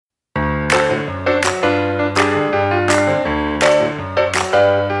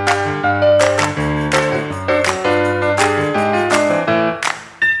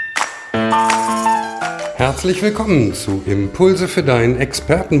Herzlich willkommen zu Impulse für dein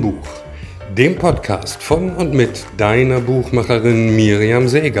Expertenbuch, dem Podcast von und mit deiner Buchmacherin Miriam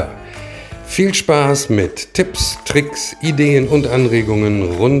Seeger. Viel Spaß mit Tipps, Tricks, Ideen und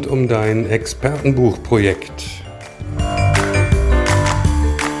Anregungen rund um dein Expertenbuchprojekt.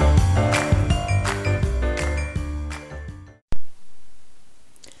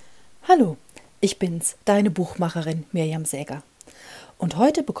 Hallo, ich bin's, deine Buchmacherin Miriam Seeger. Und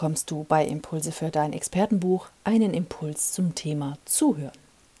heute bekommst du bei Impulse für dein Expertenbuch einen Impuls zum Thema Zuhören.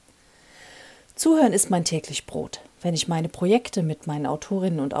 Zuhören ist mein täglich Brot. Wenn ich meine Projekte mit meinen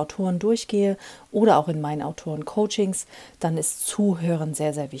Autorinnen und Autoren durchgehe oder auch in meinen Autoren-Coachings, dann ist Zuhören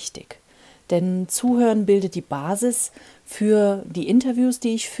sehr, sehr wichtig. Denn Zuhören bildet die Basis für die Interviews,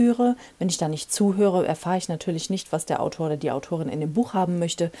 die ich führe. Wenn ich da nicht zuhöre, erfahre ich natürlich nicht, was der Autor oder die Autorin in dem Buch haben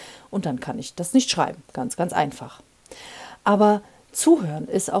möchte. Und dann kann ich das nicht schreiben. Ganz, ganz einfach. Aber Zuhören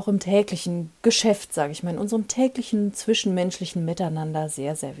ist auch im täglichen Geschäft, sage ich mal, in unserem täglichen zwischenmenschlichen Miteinander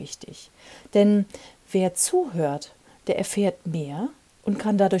sehr, sehr wichtig. Denn wer zuhört, der erfährt mehr und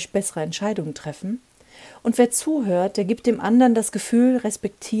kann dadurch bessere Entscheidungen treffen. Und wer zuhört, der gibt dem anderen das Gefühl,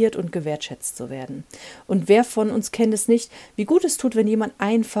 respektiert und gewertschätzt zu werden. Und wer von uns kennt es nicht, wie gut es tut, wenn jemand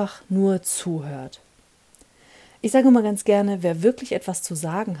einfach nur zuhört. Ich sage immer ganz gerne, wer wirklich etwas zu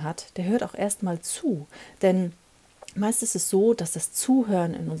sagen hat, der hört auch erstmal zu. Denn meist ist es so, dass das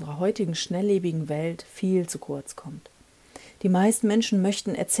Zuhören in unserer heutigen schnelllebigen Welt viel zu kurz kommt. Die meisten Menschen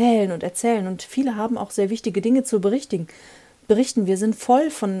möchten erzählen und viele haben auch sehr wichtige Dinge zu berichten. Wir sind voll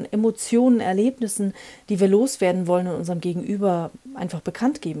von Emotionen, Erlebnissen, die wir loswerden wollen und unserem Gegenüber einfach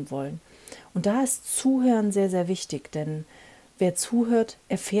bekannt geben wollen. Und da ist Zuhören sehr, sehr wichtig, denn wer zuhört,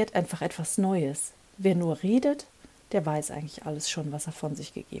 erfährt einfach etwas Neues. Wer nur redet, der weiß eigentlich alles schon, was er von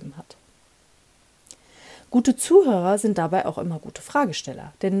sich gegeben hat. Gute Zuhörer sind dabei auch immer gute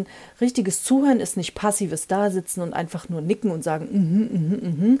Fragesteller, denn richtiges Zuhören ist nicht passives Dasitzen und einfach nur nicken und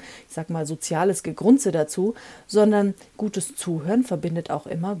sagen, ich sag mal soziales Gegrunze dazu, sondern gutes Zuhören verbindet auch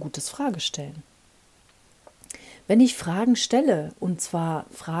immer gutes Fragestellen. Wenn ich Fragen stelle, und zwar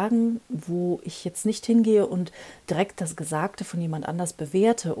Fragen, wo ich jetzt nicht hingehe und direkt das Gesagte von jemand anders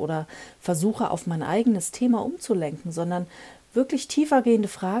bewerte oder versuche auf mein eigenes Thema umzulenken, sondern wirklich tiefergehende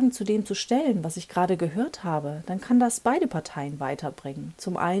Fragen zu dem zu stellen, was ich gerade gehört habe, dann kann das beide Parteien weiterbringen.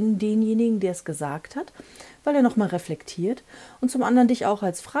 Zum einen denjenigen, der es gesagt hat, weil er nochmal reflektiert, und zum anderen dich auch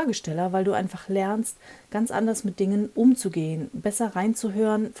als Fragesteller, weil du einfach lernst, ganz anders mit Dingen umzugehen, besser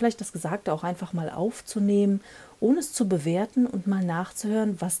reinzuhören, vielleicht das Gesagte auch einfach mal aufzunehmen, ohne es zu bewerten und mal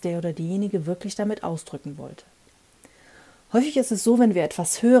nachzuhören, was der oder diejenige wirklich damit ausdrücken wollte. Häufig ist es so, wenn wir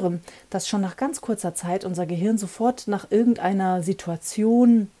etwas hören, dass schon nach ganz kurzer Zeit unser Gehirn sofort nach irgendeiner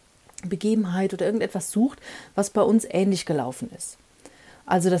Situation, Begebenheit oder irgendetwas sucht, was bei uns ähnlich gelaufen ist.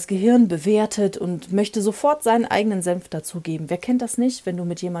 Also das Gehirn bewertet und möchte sofort seinen eigenen Senf dazugeben. Wer kennt das nicht, wenn du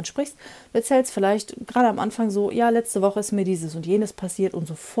mit jemandem sprichst? Du erzählst vielleicht gerade am Anfang so, ja, letzte Woche ist mir dieses und jenes passiert, und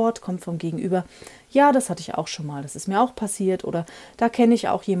sofort kommt vom Gegenüber, ja, das hatte ich auch schon mal, das ist mir auch passiert, oder da kenne ich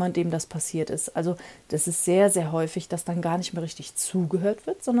auch jemanden, dem das passiert ist. Also das ist sehr, sehr häufig, dass dann gar nicht mehr richtig zugehört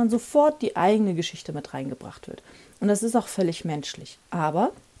wird, sondern sofort die eigene Geschichte mit reingebracht wird. Und das ist auch völlig menschlich.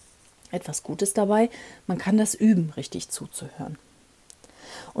 Aber etwas Gutes dabei, man kann das üben, richtig zuzuhören.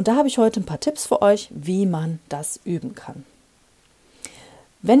 Und da habe ich heute ein paar Tipps für euch, wie man das üben kann.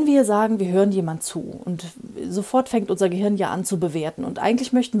 Wenn wir sagen, wir hören jemand zu und sofort fängt unser Gehirn ja an zu bewerten und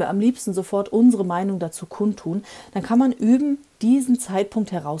eigentlich möchten wir am liebsten sofort unsere Meinung dazu kundtun, dann kann man üben, diesen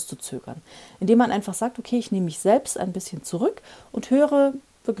Zeitpunkt herauszuzögern, indem man einfach sagt, okay, ich nehme mich selbst ein bisschen zurück und höre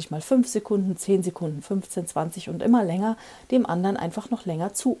wirklich mal 5 Sekunden, 10 Sekunden, 15, 20 und immer länger dem anderen einfach noch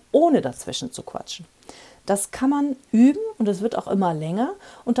länger zu, ohne dazwischen zu quatschen. Das kann man üben und es wird auch immer länger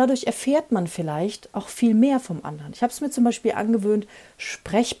und dadurch erfährt man vielleicht auch viel mehr vom anderen. Ich habe es mir zum Beispiel angewöhnt,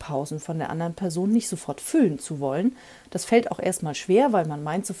 Sprechpausen von der anderen Person nicht sofort füllen zu wollen. Das fällt auch erstmal schwer, weil man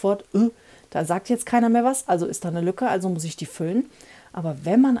meint sofort, da sagt jetzt keiner mehr was, also ist da eine Lücke, also muss ich die füllen. Aber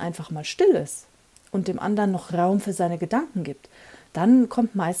wenn man einfach mal still ist und dem anderen noch Raum für seine Gedanken gibt, dann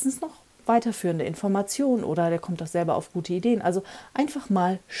kommt meistens noch weiterführende Informationen oder der kommt auch selber auf gute Ideen. Also einfach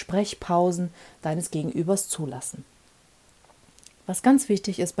mal Sprechpausen deines Gegenübers zulassen. Was ganz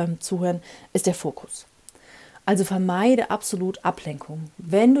wichtig ist beim Zuhören, ist der Fokus. Also vermeide absolut Ablenkung.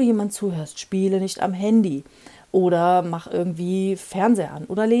 Wenn du jemand zuhörst, spiele nicht am Handy oder mach irgendwie Fernseher an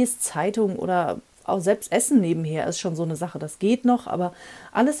oder lese Zeitung oder auch selbst Essen nebenher ist schon so eine Sache. Das geht noch, aber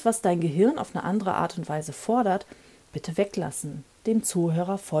alles, was dein Gehirn auf eine andere Art und Weise fordert, bitte weglassen. Dem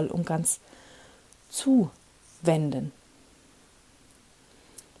Zuhörer voll und ganz zuwenden.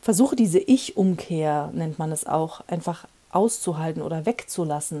 Versuche diese Ich-Umkehr, nennt man es auch, einfach auszuhalten oder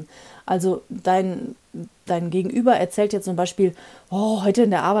wegzulassen. Also dein Gegenüber erzählt jetzt zum Beispiel, oh, heute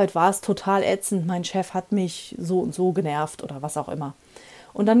in der Arbeit war es total ätzend, mein Chef hat mich so und so genervt oder was auch immer.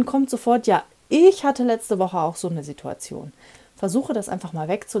 Und dann kommt sofort, ja, ich hatte letzte Woche auch so eine Situation. Versuche das einfach mal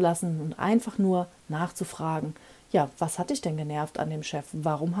wegzulassen und einfach nur nachzufragen, ja, was hat dich denn genervt an dem Chef?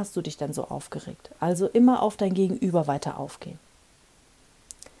 Warum hast du dich denn so aufgeregt? Also immer auf dein Gegenüber weiter aufgehen.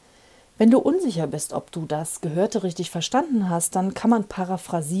 Wenn du unsicher bist, ob du das Gehörte richtig verstanden hast, dann kann man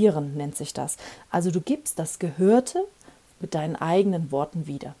paraphrasieren, nennt sich das. Also du gibst das Gehörte mit deinen eigenen Worten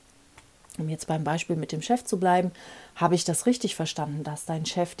wieder. Um jetzt beim Beispiel mit dem Chef zu bleiben, habe ich das richtig verstanden, dass dein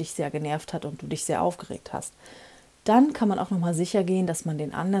Chef dich sehr genervt hat und du dich sehr aufgeregt hast. Dann kann man auch nochmal sicher gehen, dass man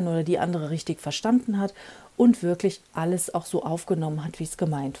den anderen oder die andere richtig verstanden hat und wirklich alles auch so aufgenommen hat, wie es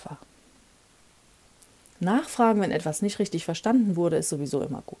gemeint war. Nachfragen, wenn etwas nicht richtig verstanden wurde, ist sowieso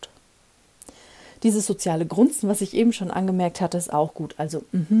immer gut. Dieses soziale Grunzen, was ich eben schon angemerkt hatte, ist auch gut. Also,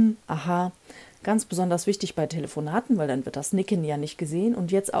 aha, ganz besonders wichtig bei Telefonaten, weil dann wird das Nicken ja nicht gesehen.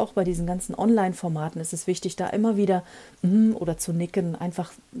 Und jetzt auch bei diesen ganzen Online-Formaten ist es wichtig, da immer wieder oder zu nicken,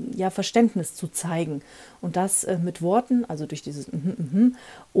 einfach ja Verständnis zu zeigen. Und das mit Worten, also durch dieses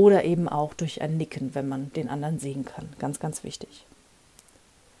oder eben auch durch ein Nicken, wenn man den anderen sehen kann. Ganz, ganz wichtig.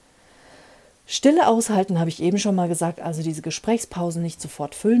 Stille aushalten, habe ich eben schon mal gesagt, also diese Gesprächspausen nicht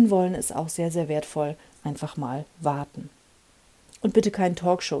sofort füllen wollen, ist auch sehr, sehr wertvoll. Einfach mal warten. Und bitte keinen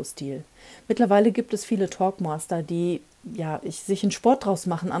Talkshow-Stil. Mittlerweile gibt es viele Talkmaster, die sich einen Sport draus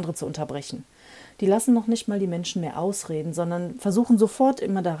machen, andere zu unterbrechen. Die lassen noch nicht mal die Menschen mehr ausreden, sondern versuchen sofort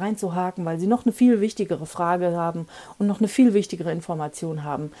immer da reinzuhaken, weil sie noch eine viel wichtigere Frage haben und noch eine viel wichtigere Information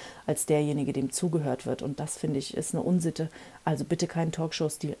haben, als derjenige, dem zugehört wird. Und das, finde ich, ist eine Unsitte. Also bitte keinen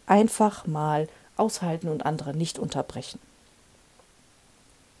Talkshow-Stil. Einfach mal aushalten und andere nicht unterbrechen.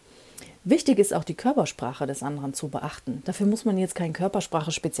 Wichtig ist auch die Körpersprache des anderen zu beachten. Dafür muss man jetzt kein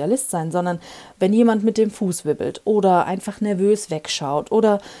Körpersprache-Spezialist sein, sondern wenn jemand mit dem Fuß wibbelt oder einfach nervös wegschaut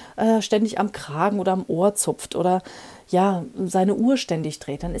oder ständig am Kragen oder am Ohr zupft oder seine Uhr ständig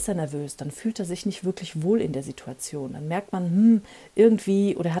dreht, dann ist er nervös, dann fühlt er sich nicht wirklich wohl in der Situation. Dann merkt man,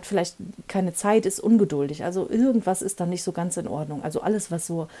 irgendwie, oder er hat vielleicht keine Zeit, ist ungeduldig. Also irgendwas ist dann nicht so ganz in Ordnung. Also alles, was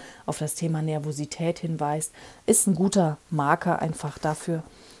so auf das Thema Nervosität hinweist, ist ein guter Marker einfach dafür,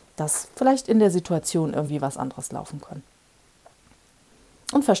 dass vielleicht in der Situation irgendwie was anderes laufen kann.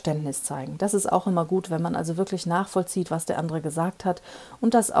 Und Verständnis zeigen. Das ist auch immer gut, wenn man also wirklich nachvollzieht, was der andere gesagt hat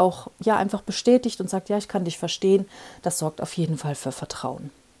und das auch einfach bestätigt und sagt, ja, ich kann dich verstehen. Das sorgt auf jeden Fall für Vertrauen.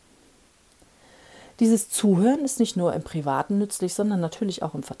 Dieses Zuhören ist nicht nur im Privaten nützlich, sondern natürlich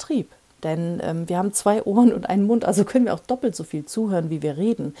auch im Vertrieb. Denn wir haben 2 Ohren und einen Mund, also können wir auch doppelt so viel zuhören, wie wir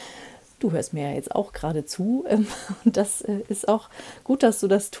reden. Du hörst mir ja jetzt auch gerade zu und das ist auch gut, dass du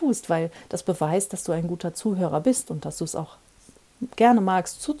das tust, weil das beweist, dass du ein guter Zuhörer bist und dass du es auch gerne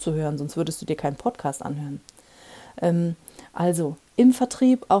magst zuzuhören, sonst würdest du dir keinen Podcast anhören. Also im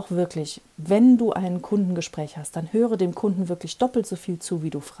Vertrieb auch wirklich, wenn du ein Kundengespräch hast, dann höre dem Kunden wirklich doppelt so viel zu,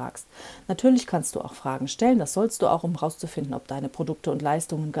 wie du fragst. Natürlich kannst du auch Fragen stellen, das sollst du auch, um herauszufinden, ob deine Produkte und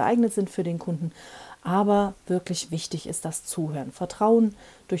Leistungen geeignet sind für den Kunden. Aber wirklich wichtig ist das Zuhören. Vertrauen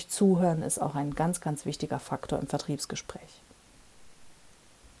durch Zuhören ist auch ein ganz, ganz wichtiger Faktor im Vertriebsgespräch.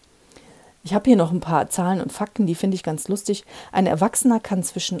 Ich habe hier noch ein paar Zahlen und Fakten, die finde ich ganz lustig. Ein Erwachsener kann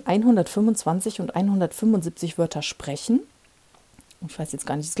zwischen 125 und 175 Wörter sprechen. Ich weiß jetzt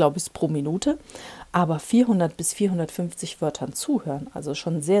gar nicht, ich glaube, es ist pro Minute. Aber 400 bis 450 Wörtern zuhören, also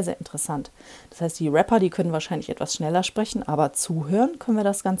schon sehr, sehr interessant. Das heißt, die Rapper, die können wahrscheinlich etwas schneller sprechen, aber zuhören können wir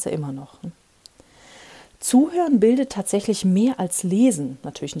das Ganze immer noch. Zuhören bildet tatsächlich mehr als Lesen.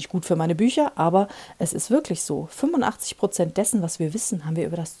 Natürlich nicht gut für meine Bücher, aber es ist wirklich so. 85% dessen, was wir wissen, haben wir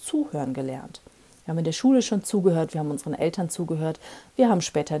über das Zuhören gelernt. Wir haben in der Schule schon zugehört, wir haben unseren Eltern zugehört, wir haben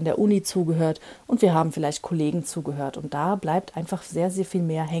später in der Uni zugehört und wir haben vielleicht Kollegen zugehört. Und da bleibt einfach sehr, sehr viel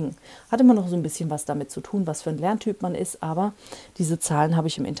mehr hängen. Hat immer noch so ein bisschen was damit zu tun, was für ein Lerntyp man ist, aber diese Zahlen habe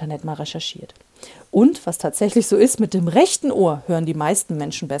ich im Internet mal recherchiert. Und was tatsächlich so ist, mit dem rechten Ohr hören die meisten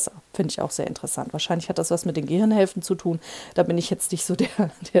Menschen besser. Finde ich auch sehr interessant. Wahrscheinlich hat das was mit den Gehirnhälften zu tun. Da bin ich jetzt nicht so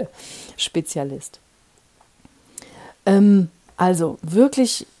der Spezialist. Also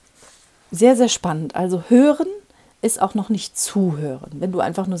wirklich sehr, sehr spannend. Also hören ist auch noch nicht zuhören. Wenn du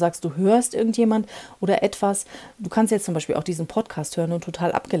einfach nur sagst, du hörst irgendjemand oder etwas, du kannst jetzt zum Beispiel auch diesen Podcast hören und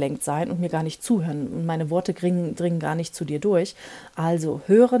total abgelenkt sein und mir gar nicht zuhören und meine Worte dringen gar nicht zu dir durch. Also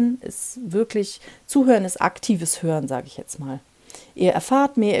hören ist wirklich, zuhören ist aktives Hören, sage ich jetzt mal. Ihr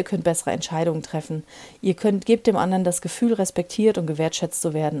erfahrt mehr, ihr könnt bessere Entscheidungen treffen, gebt dem anderen das Gefühl, respektiert und gewertschätzt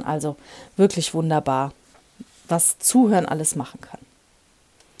zu werden. Also wirklich wunderbar, was Zuhören alles machen kann.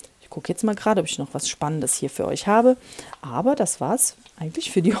 Ich gucke jetzt mal gerade, ob ich noch was Spannendes hier für euch habe. Aber das war's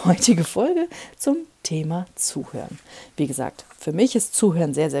eigentlich für die heutige Folge zum Thema Zuhören. Wie gesagt, für mich ist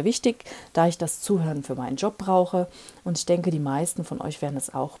Zuhören sehr, sehr wichtig, da ich das Zuhören für meinen Job brauche. Und ich denke, die meisten von euch werden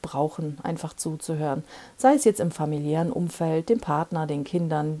es auch brauchen, einfach zuzuhören. Sei es jetzt im familiären Umfeld, dem Partner, den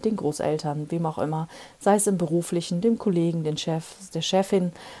Kindern, den Großeltern, wem auch immer. Sei es im beruflichen, dem Kollegen, den Chef, der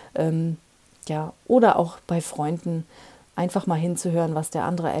Chefin, oder auch bei Freunden. Einfach mal hinzuhören, was der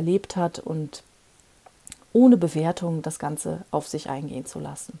andere erlebt hat und ohne Bewertung das Ganze auf sich eingehen zu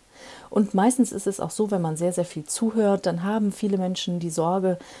lassen. Und meistens ist es auch so, wenn man sehr, sehr viel zuhört, dann haben viele Menschen die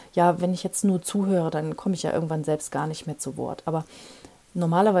Sorge, ja, wenn ich jetzt nur zuhöre, dann komme ich ja irgendwann selbst gar nicht mehr zu Wort. Aber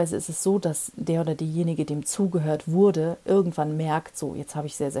normalerweise ist es so, dass der oder diejenige, dem zugehört wurde, irgendwann merkt, so, jetzt habe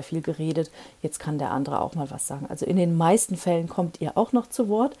ich sehr, sehr viel geredet, jetzt kann der andere auch mal was sagen. Also in den meisten Fällen kommt ihr auch noch zu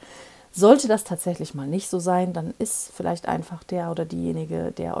Wort. Sollte das tatsächlich mal nicht so sein, dann ist vielleicht einfach der oder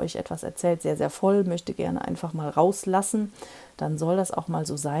diejenige, der euch etwas erzählt, sehr, sehr voll, möchte gerne einfach mal rauslassen. Dann soll das auch mal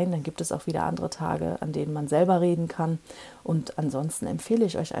so sein. Dann gibt es auch wieder andere Tage, an denen man selber reden kann. Und ansonsten empfehle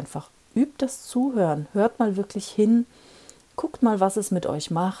ich euch einfach, übt das Zuhören. Hört mal wirklich hin. Guckt mal, was es mit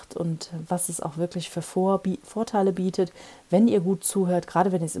euch macht und was es auch wirklich für Vorteile bietet, wenn ihr gut zuhört,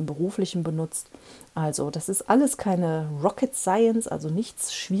 gerade wenn ihr es im Beruflichen benutzt. Also das ist alles keine Rocket Science, also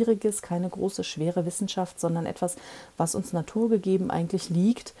nichts Schwieriges, keine große, schwere Wissenschaft, sondern etwas, was uns naturgegeben eigentlich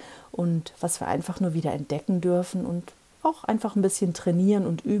liegt und was wir einfach nur wieder entdecken dürfen und auch einfach ein bisschen trainieren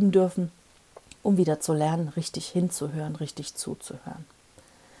und üben dürfen, um wieder zu lernen, richtig hinzuhören, richtig zuzuhören.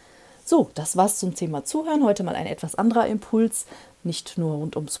 So, das war's zum Thema Zuhören. Heute mal ein etwas anderer Impuls, nicht nur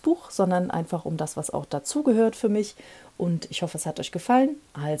rund ums Buch, sondern einfach um das, was auch dazugehört für mich. Und ich hoffe, es hat euch gefallen.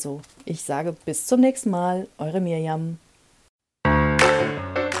 Also, ich sage bis zum nächsten Mal. Eure Mirjam.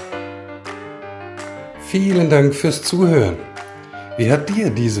 Vielen Dank fürs Zuhören. Wie hat dir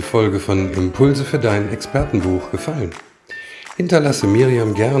diese Folge von Impulse für dein Expertenbuch gefallen? Hinterlasse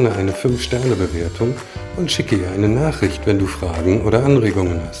Mirjam gerne eine 5-Sterne-Bewertung und schicke ihr eine Nachricht, wenn du Fragen oder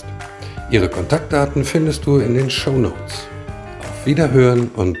Anregungen hast. Ihre Kontaktdaten findest du in den Shownotes. Auf Wiederhören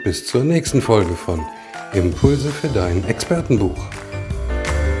und bis zur nächsten Folge von Impulse für dein Expertenbuch.